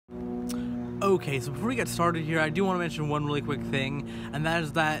Okay, so before we get started here, I do want to mention one really quick thing, and that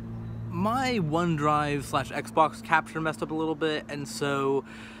is that my OneDrive / Xbox capture messed up a little bit, and so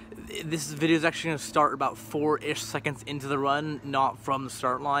this video is actually going to start about 4-ish seconds into the run, not from the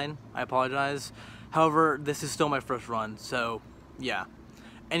start line. I apologize. However, this is still my first run, so yeah.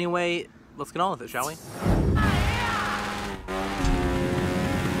 Anyway, let's get on with it, shall we?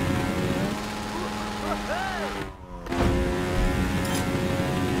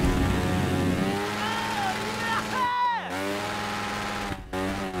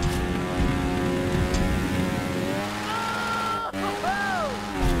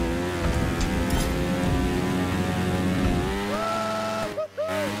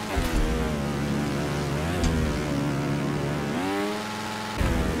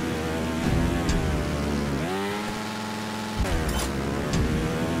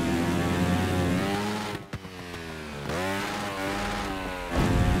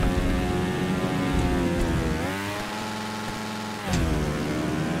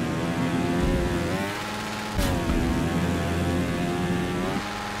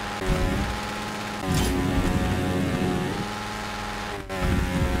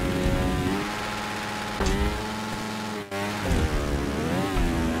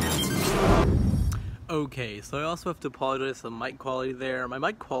 Okay, so I also have to apologize for the mic quality there. My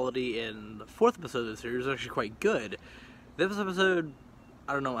mic quality in the 4th episode of the series is actually quite good. This episode,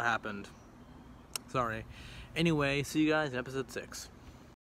 I don't know what happened. Sorry. Anyway, see you guys in episode 6.